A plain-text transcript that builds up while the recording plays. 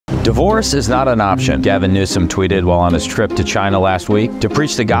Divorce is not an option, Gavin Newsom tweeted while on his trip to China last week to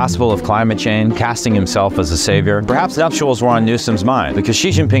preach the gospel of climate change, casting himself as a savior. Perhaps nuptials were on Newsom's mind because Xi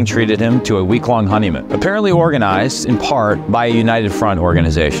Jinping treated him to a week-long honeymoon, apparently organized in part by a United Front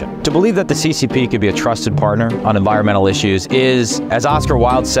organization. To believe that the CCP could be a trusted partner on environmental issues is, as Oscar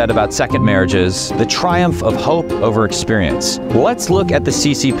Wilde said about second marriages, the triumph of hope over experience. Let's look at the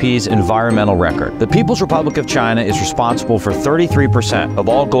CCP's environmental record. The People's Republic of China is responsible for 33% of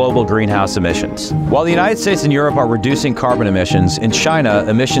all global greenhouse emissions. While the United States and Europe are reducing carbon emissions, in China,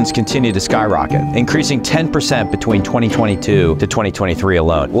 emissions continue to skyrocket, increasing 10% between 2022 to 2023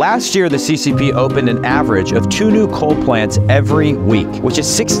 alone. Last year, the CCP opened an average of 2 new coal plants every week, which is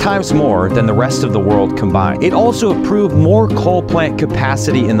 6 times more than the rest of the world combined. It also approved more coal plant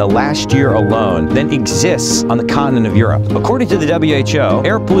capacity in the last year alone than exists on the continent of Europe. According to the WHO,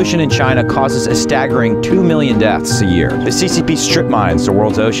 air pollution in China causes a staggering 2 million deaths a year. The CCP strip mines the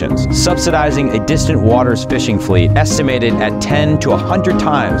world's oceans, subsidizing a distant waters fishing fleet estimated at 10 to 100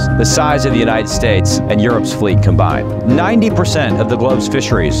 times the size of the United States and Europe's fleet combined. 90% of the globe's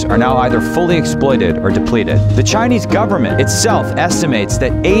fisheries are now either fully exploited or depleted. The Chinese government itself estimates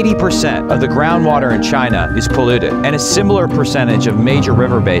that 80% of the groundwater in China is polluted, and a similar percentage of major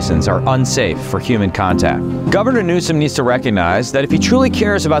river basins are unsafe for human contact. Governor Newsom needs to recognize that if he truly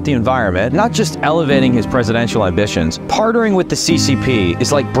cares about the environment, not just elevating his presidential ambitions, partnering with the CCP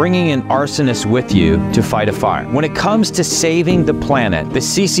is like bringing an arsonist with you to fight a fire. When it comes to saving the planet, the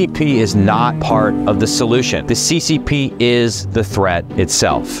CCP is not part of the solution. The CCP is the threat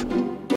itself.